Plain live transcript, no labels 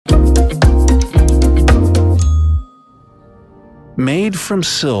Made from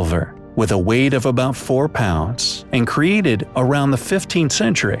silver, with a weight of about 4 pounds, and created around the 15th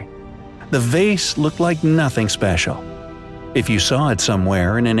century, the vase looked like nothing special. If you saw it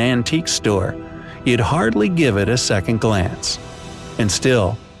somewhere in an antique store, you'd hardly give it a second glance. And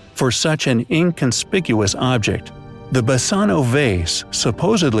still, for such an inconspicuous object, the Basano vase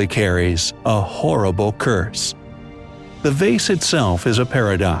supposedly carries a horrible curse. The vase itself is a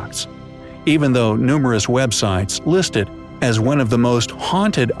paradox. Even though numerous websites list it as one of the most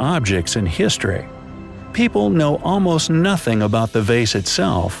haunted objects in history, people know almost nothing about the vase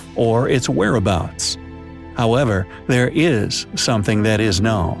itself or its whereabouts. However, there is something that is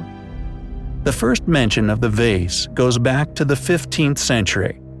known. The first mention of the vase goes back to the 15th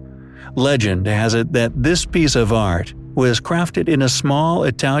century. Legend has it that this piece of art was crafted in a small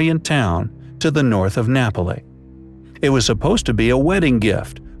Italian town to the north of Napoli. It was supposed to be a wedding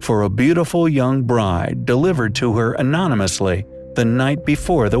gift for a beautiful young bride delivered to her anonymously the night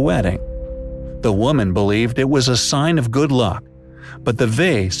before the wedding. The woman believed it was a sign of good luck, but the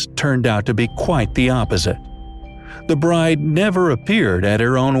vase turned out to be quite the opposite. The bride never appeared at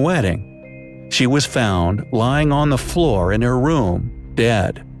her own wedding. She was found lying on the floor in her room,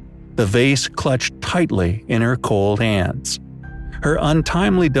 dead, the vase clutched tightly in her cold hands. Her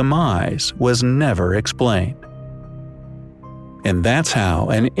untimely demise was never explained. And that's how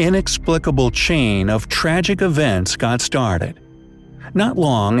an inexplicable chain of tragic events got started. Not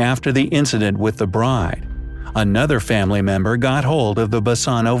long after the incident with the bride, another family member got hold of the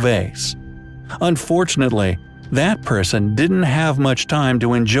Basano vase. Unfortunately, that person didn't have much time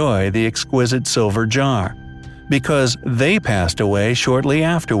to enjoy the exquisite silver jar, because they passed away shortly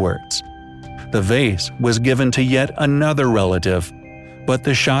afterwards. The vase was given to yet another relative, but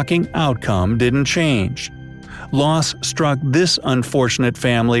the shocking outcome didn't change. Loss struck this unfortunate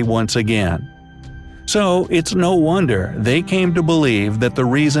family once again. So it's no wonder they came to believe that the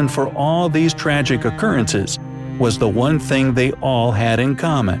reason for all these tragic occurrences was the one thing they all had in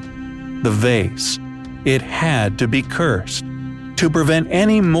common: the vase. It had to be cursed. To prevent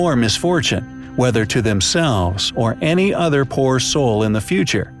any more misfortune, whether to themselves or any other poor soul in the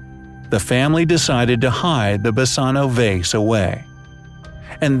future, the family decided to hide the Basano vase away.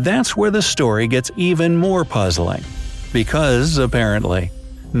 And that's where the story gets even more puzzling, because, apparently,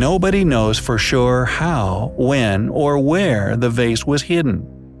 nobody knows for sure how, when, or where the vase was hidden.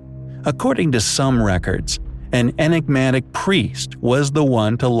 According to some records, an enigmatic priest was the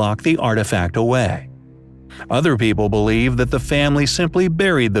one to lock the artifact away. Other people believe that the family simply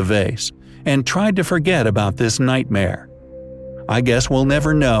buried the vase and tried to forget about this nightmare. I guess we'll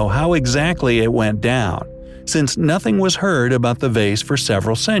never know how exactly it went down, since nothing was heard about the vase for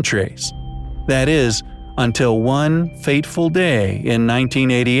several centuries. That is, until one fateful day in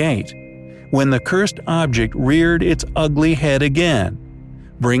 1988, when the cursed object reared its ugly head again,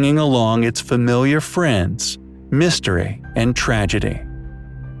 bringing along its familiar friends, mystery and tragedy.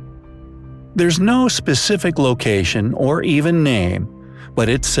 There's no specific location or even name, but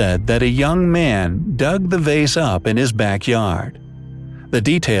it's said that a young man dug the vase up in his backyard. The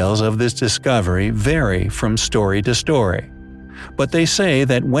details of this discovery vary from story to story, but they say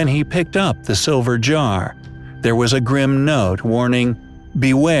that when he picked up the silver jar, there was a grim note warning,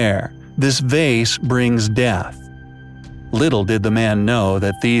 "Beware, this vase brings death." Little did the man know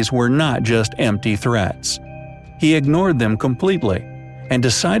that these were not just empty threats. He ignored them completely and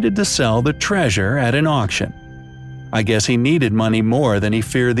decided to sell the treasure at an auction. I guess he needed money more than he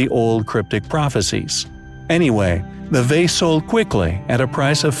feared the old cryptic prophecies. Anyway, the vase sold quickly at a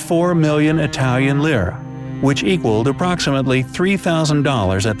price of 4 million Italian lire, which equaled approximately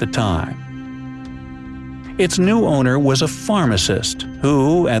 $3,000 at the time. Its new owner was a pharmacist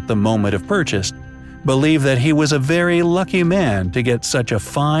who, at the moment of purchase, believed that he was a very lucky man to get such a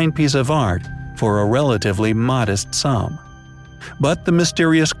fine piece of art for a relatively modest sum. But the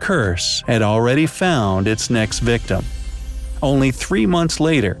mysterious curse had already found its next victim. Only 3 months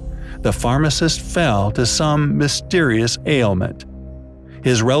later, the pharmacist fell to some mysterious ailment.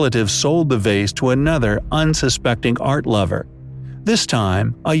 His relatives sold the vase to another unsuspecting art lover, this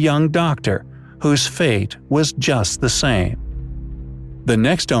time a young doctor whose fate was just the same. The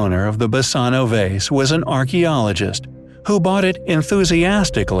next owner of the Basano vase was an archaeologist who bought it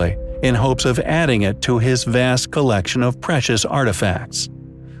enthusiastically in hopes of adding it to his vast collection of precious artifacts.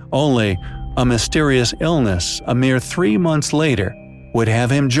 Only a mysterious illness a mere 3 months later would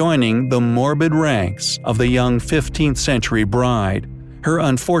have him joining the morbid ranks of the young 15th century bride, her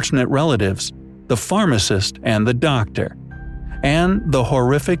unfortunate relatives, the pharmacist and the doctor. And the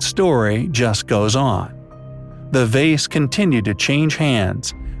horrific story just goes on. The vase continued to change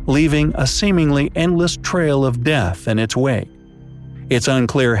hands, leaving a seemingly endless trail of death in its wake. It's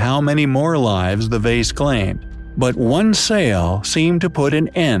unclear how many more lives the vase claimed, but one sale seemed to put an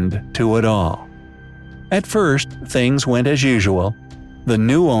end to it all. At first, things went as usual. The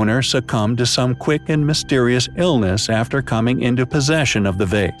new owner succumbed to some quick and mysterious illness after coming into possession of the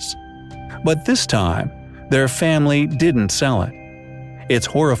vase. But this time, their family didn't sell it. Its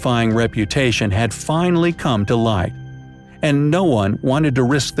horrifying reputation had finally come to light, and no one wanted to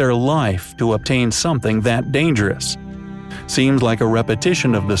risk their life to obtain something that dangerous. Seems like a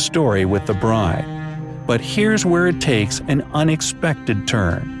repetition of the story with the bride. But here's where it takes an unexpected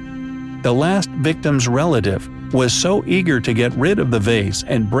turn. The last victim's relative was so eager to get rid of the vase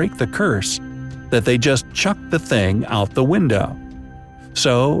and break the curse that they just chucked the thing out the window.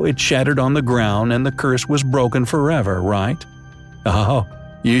 So it shattered on the ground and the curse was broken forever, right? Oh,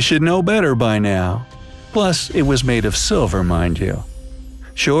 you should know better by now. Plus, it was made of silver, mind you.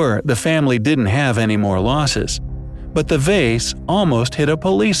 Sure, the family didn't have any more losses, but the vase almost hit a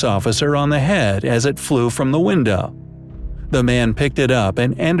police officer on the head as it flew from the window. The man picked it up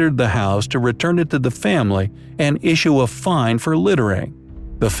and entered the house to return it to the family and issue a fine for littering.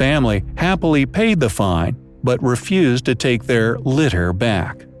 The family happily paid the fine, but refused to take their litter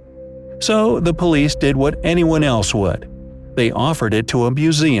back. So the police did what anyone else would. They offered it to a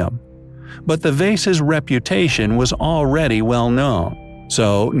museum. But the vase's reputation was already well known,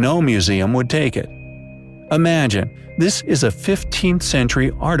 so no museum would take it. Imagine, this is a 15th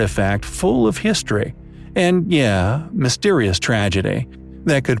century artifact full of history, and yeah, mysterious tragedy,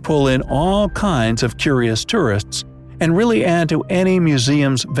 that could pull in all kinds of curious tourists and really add to any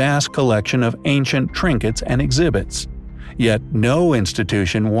museum's vast collection of ancient trinkets and exhibits. Yet no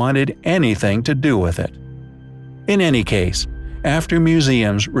institution wanted anything to do with it. In any case, after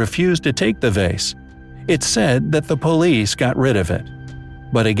museums refused to take the vase, it's said that the police got rid of it.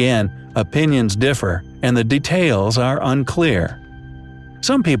 But again, opinions differ and the details are unclear.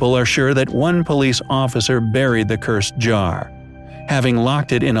 Some people are sure that one police officer buried the cursed jar, having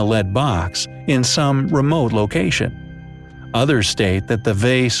locked it in a lead box in some remote location. Others state that the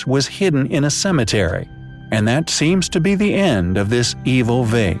vase was hidden in a cemetery, and that seems to be the end of this evil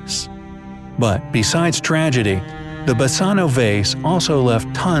vase. But besides tragedy, the Basano vase also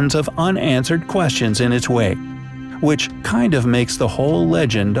left tons of unanswered questions in its wake, which kind of makes the whole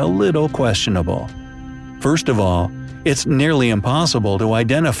legend a little questionable. First of all, it's nearly impossible to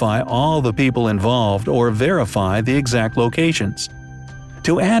identify all the people involved or verify the exact locations.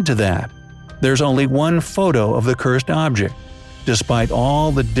 To add to that, there's only one photo of the cursed object, despite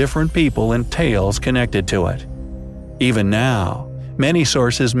all the different people and tales connected to it. Even now, many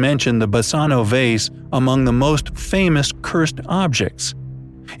sources mention the Basano vase among the most famous cursed objects.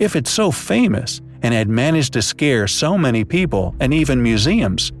 If it's so famous and had managed to scare so many people and even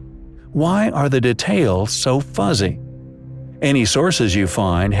museums, why are the details so fuzzy? Any sources you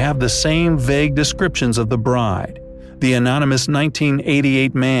find have the same vague descriptions of the bride, the anonymous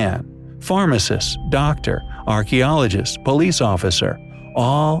 1988 man, pharmacist, doctor, archaeologist, police officer,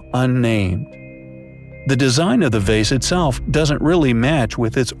 all unnamed. The design of the vase itself doesn't really match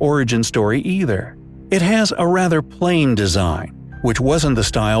with its origin story either. It has a rather plain design, which wasn't the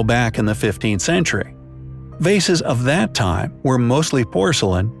style back in the 15th century. Vases of that time were mostly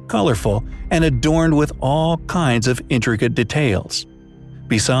porcelain, colorful, and adorned with all kinds of intricate details.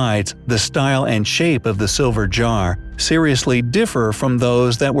 Besides, the style and shape of the silver jar seriously differ from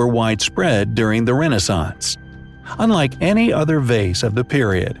those that were widespread during the Renaissance. Unlike any other vase of the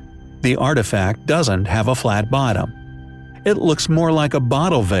period, the artifact doesn't have a flat bottom. It looks more like a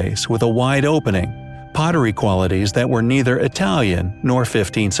bottle vase with a wide opening, pottery qualities that were neither Italian nor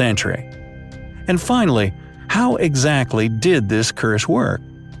 15th century. And finally, how exactly did this curse work?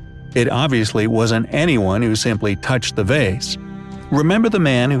 It obviously wasn't anyone who simply touched the vase. Remember the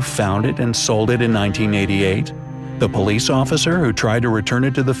man who found it and sold it in 1988? The police officer who tried to return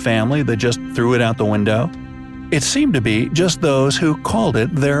it to the family that just threw it out the window? It seemed to be just those who called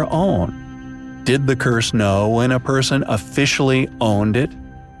it their own. Did the curse know when a person officially owned it?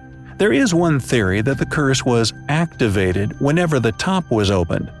 There is one theory that the curse was activated whenever the top was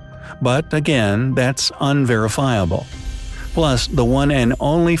opened, but again, that's unverifiable. Plus, the one and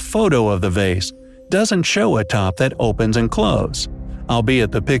only photo of the vase doesn't show a top that opens and closes,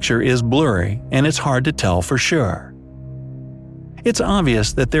 albeit the picture is blurry and it's hard to tell for sure. It's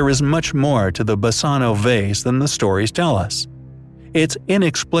obvious that there is much more to the Basano vase than the stories tell us. Its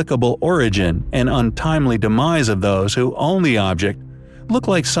inexplicable origin and untimely demise of those who own the object look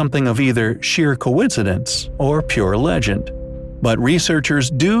like something of either sheer coincidence or pure legend. But researchers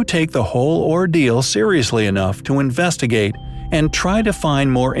do take the whole ordeal seriously enough to investigate and try to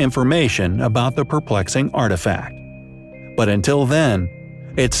find more information about the perplexing artifact. But until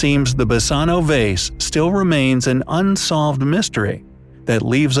then, it seems the Basano vase still remains an unsolved mystery that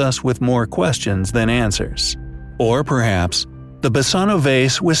leaves us with more questions than answers. Or perhaps, the Basano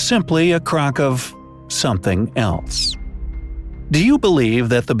vase was simply a crock of something else. Do you believe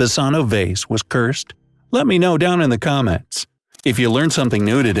that the Basano vase was cursed? Let me know down in the comments. If you learned something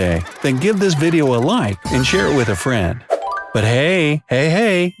new today, then give this video a like and share it with a friend. But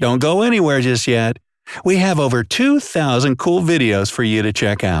hey, don't go anywhere just yet. We have over 2,000 cool videos for you to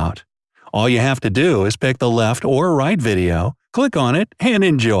check out. All you have to do is pick the left or right video, click on it, and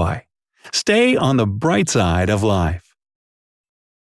enjoy. Stay on the bright side of life.